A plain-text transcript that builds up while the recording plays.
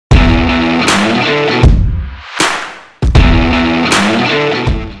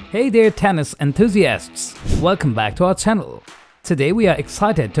Hey there tennis enthusiasts! Welcome back to our channel. Today we are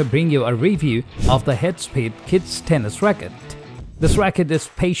excited to bring you a review of the Speed Kids Tennis Racquet. This racket is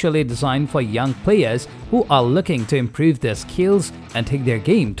specially designed for young players who are looking to improve their skills and take their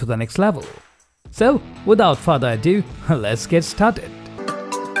game to the next level. So, without further ado, let's get started.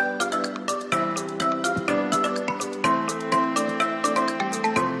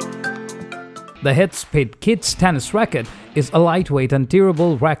 The Speed Kids Tennis Racquet is a lightweight and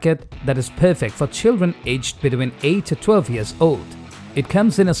durable racket that is perfect for children aged between 8 to 12 years old. It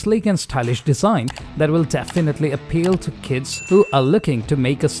comes in a sleek and stylish design that will definitely appeal to kids who are looking to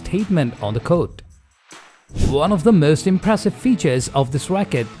make a statement on the court. One of the most impressive features of this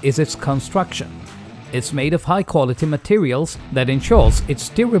racket is its construction. It's made of high-quality materials that ensures its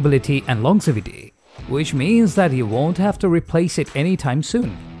durability and longevity, which means that you won't have to replace it anytime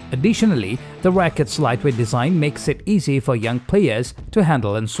soon. Additionally, the racket's lightweight design makes it easy for young players to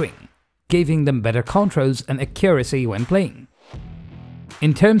handle and swing, giving them better controls and accuracy when playing.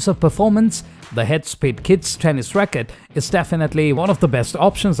 In terms of performance, the Speed Kids Tennis Racquet is definitely one of the best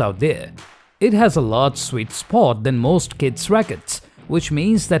options out there. It has a large sweet spot than most kids' rackets, which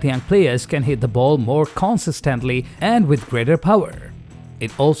means that young players can hit the ball more consistently and with greater power.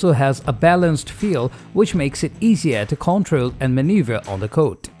 It also has a balanced feel which makes it easier to control and maneuver on the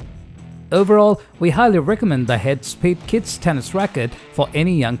court. Overall, we highly recommend the Speed Kids Tennis Racquet for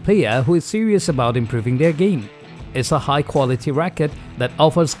any young player who is serious about improving their game. It's a high-quality racket that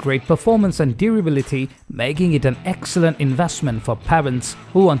offers great performance and durability, making it an excellent investment for parents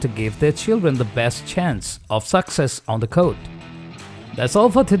who want to give their children the best chance of success on the court. That's all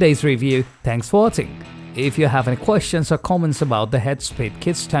for today's review. Thanks for watching. If you have any questions or comments about the Speed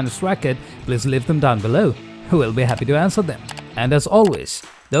Kids Tennis Racquet, please leave them down below. We'll be happy to answer them. And as always,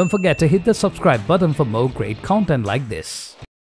 don't forget to hit the subscribe button for more great content like this.